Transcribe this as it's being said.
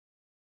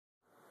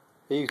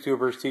Hey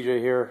YouTubers, TJ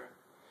here.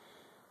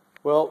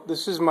 Well,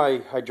 this is my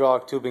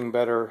hydraulic tubing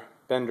bender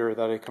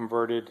that I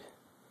converted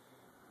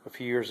a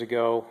few years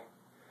ago.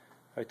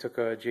 I took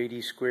a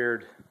JD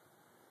squared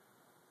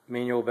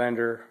manual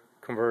bender,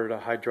 converted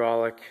a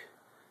hydraulic,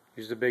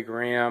 used a big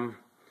ram,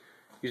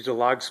 used a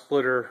log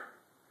splitter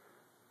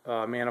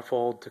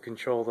manifold to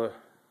control the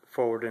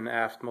forward and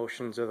aft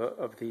motions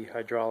of the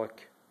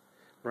hydraulic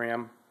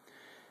ram.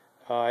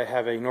 I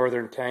have a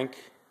northern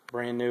tank,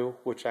 brand new,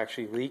 which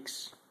actually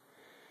leaks.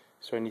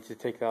 So I need to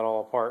take that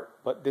all apart.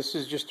 But this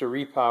is just a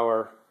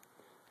repower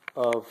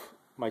of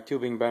my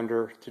tubing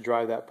bender to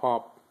drive that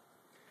pump.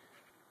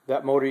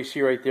 That motor you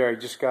see right there, I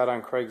just got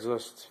on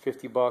Craigslist,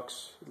 50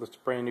 bucks. It's a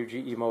brand new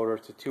GE motor.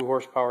 It's a 2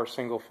 horsepower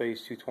single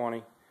phase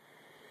 220.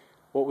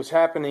 What was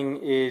happening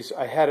is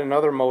I had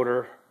another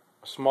motor,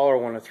 a smaller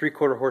one, a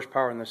 3/4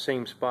 horsepower in the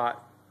same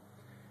spot.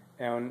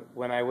 And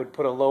when I would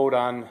put a load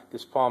on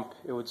this pump,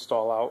 it would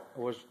stall out.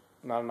 It was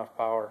not enough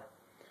power.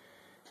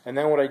 And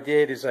then what I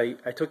did is I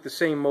took the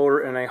same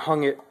motor and I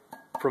hung it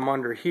from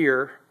under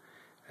here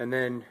and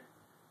then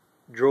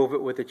drove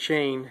it with a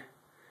chain,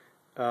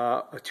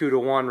 a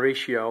 2-to-1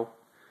 ratio.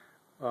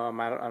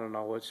 I don't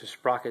know, it's a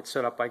sprocket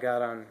setup I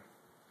got on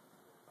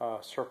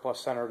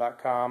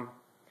surpluscenter.com.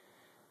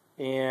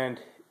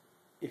 And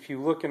if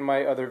you look in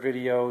my other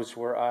videos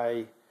where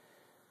I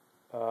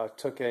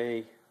took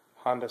a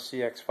Honda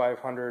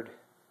CX500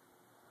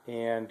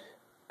 and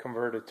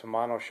converted to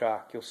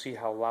monoshock, you'll see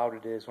how loud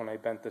it is when I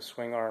bent the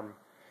swing arm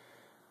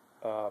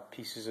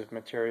pieces of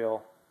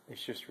material.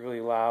 It's just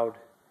really loud.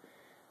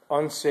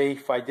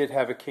 Unsafe. I did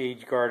have a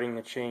cage guarding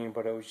the chain,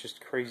 but it was just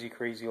crazy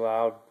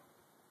loud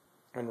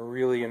and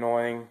really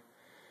annoying.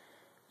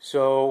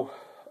 So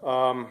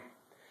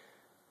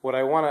what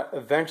I want to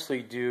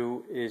eventually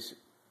do is,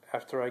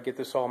 after I get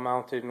this all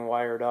mounted and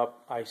wired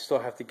up, I still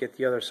have to get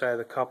the other side of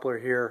the coupler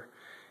here.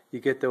 You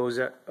get those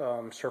at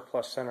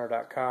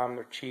surpluscenter.com.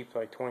 They're cheap,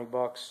 like 20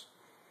 bucks.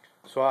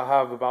 So I'll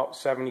have about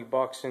 70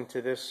 bucks into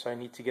this. I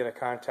need to get a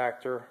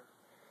contactor.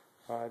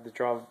 The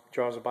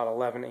draws about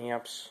 11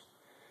 amps.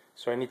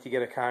 So I need to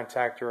get a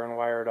contactor and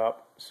wire it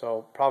up.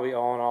 So probably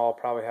all in all, I'll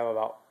probably have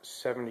about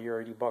 70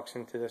 or 80 bucks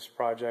into this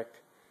project.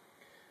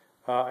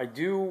 I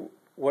do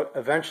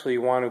eventually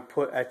want to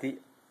put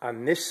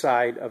on this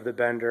side of the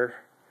bender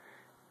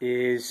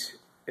is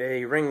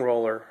a ring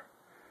roller.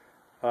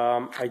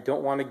 I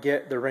don't want to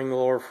get the ring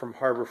roller from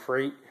Harbor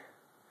Freight.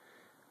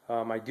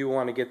 I do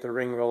want to get the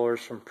ring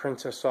rollers from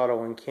Princess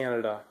Auto in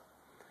Canada.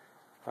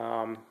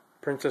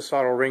 Princess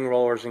Auto ring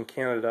rollers in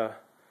Canada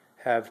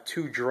have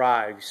 2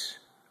 drives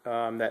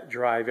that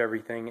drive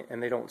everything,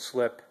 and they don't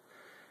slip.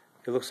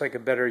 It looks like a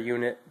better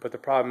unit, but the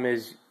problem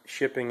is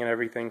shipping and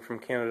everything from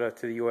Canada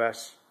to the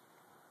US.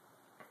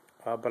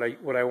 But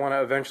what I want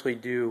to eventually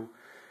do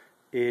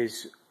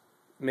is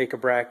make a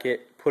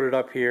bracket, put it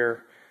up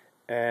here,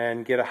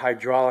 and get a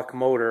hydraulic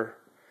motor,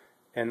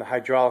 and the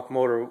hydraulic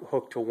motor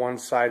hooked to one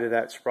side of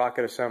that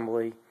sprocket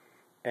assembly,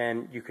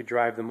 and you could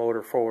drive the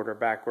motor forward or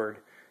backward,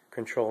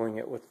 controlling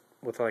it with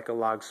like a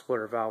log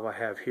splitter valve I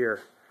have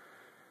here.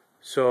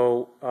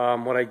 So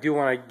what I do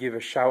want to give a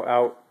shout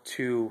out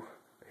to,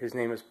 his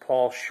name is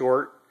Paul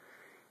Short.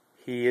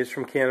 He is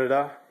from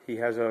Canada. He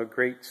has a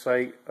great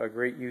site, a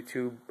great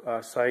YouTube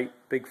site,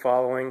 big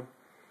following,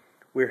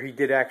 where he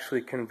did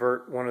actually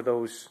convert one of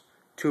those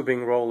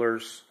tubing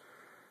rollers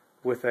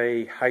with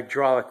a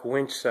hydraulic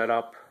winch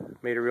setup.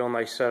 Made a real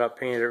nice setup,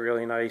 painted it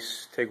really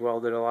nice, TIG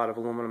welded a lot of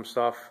aluminum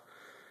stuff.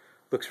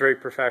 Looks very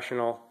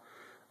professional.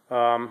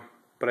 But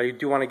I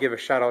do want to give a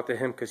shout out to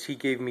him because he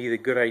gave me the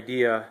good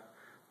idea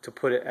to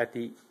put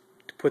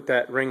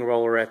that ring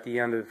roller at the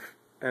end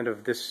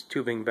of this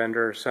tubing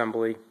bender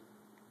assembly.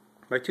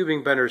 My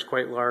tubing bender is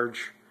quite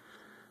large.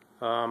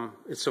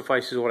 It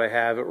suffices what I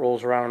have. It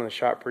rolls around in the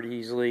shop pretty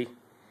easily.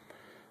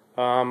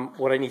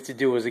 What I need to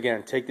do is,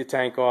 again, take the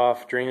tank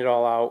off, drain it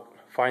all out,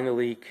 find the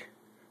leak,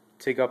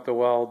 take up the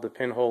weld, the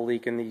pinhole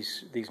leak in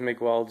these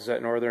MIG welds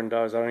that Northern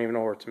does. I don't even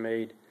know where it's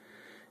made.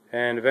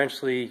 And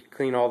eventually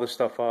clean all this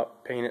stuff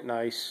up, paint it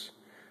nice,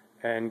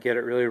 and get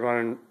it really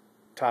running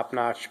top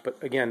notch.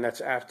 But again,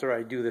 that's after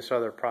I do this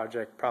other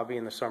project, probably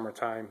in the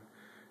summertime,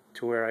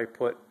 to where I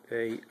put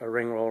a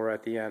ring roller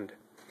at the end.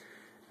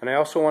 And I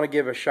also want to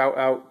give a shout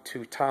out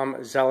to Tom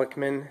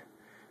Zelikman,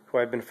 who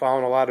I've been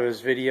following a lot of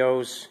his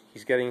videos.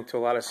 He's getting into a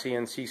lot of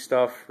CNC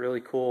stuff,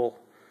 really cool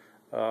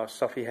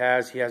stuff he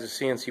has. He has a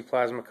CNC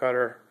plasma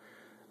cutter.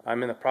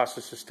 I'm in the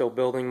process of still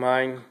building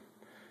mine.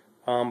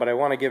 But I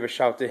want to give a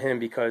shout to him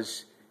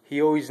because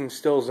he always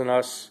instills in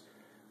us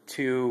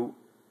to,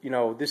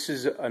 this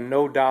is a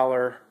low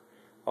dollar,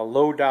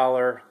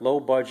 low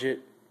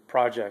budget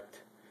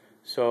project.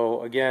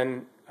 So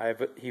again,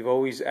 he's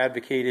always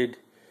advocated,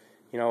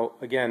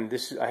 again,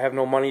 I have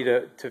no money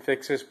to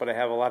fix this, but I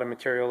have a lot of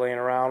material laying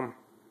around,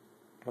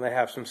 and I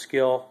have some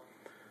skill.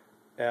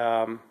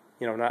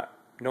 Not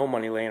no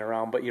money laying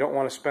around, but you don't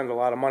want to spend a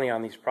lot of money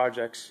on these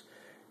projects.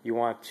 You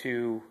want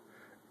to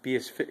be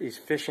as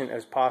efficient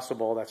as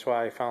possible. That's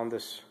why I found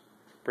this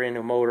brand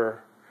new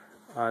motor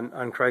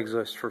on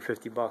Craigslist for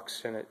 50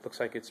 bucks, and it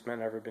looks like it's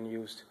never been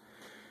used.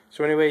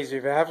 So anyways,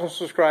 if you haven't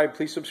subscribed,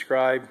 please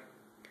subscribe.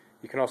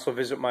 You can also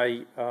visit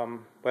my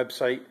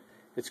website.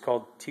 It's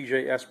called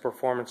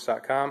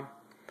tjsperformance.com.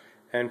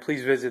 And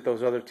please visit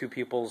those other two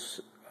people's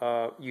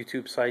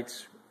YouTube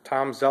sites,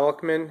 Tom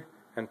Zelikman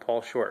and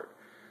Paul Short.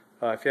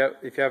 If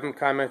you haven't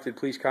commented,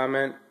 please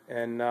comment.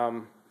 And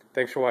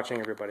thanks for watching,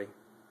 everybody.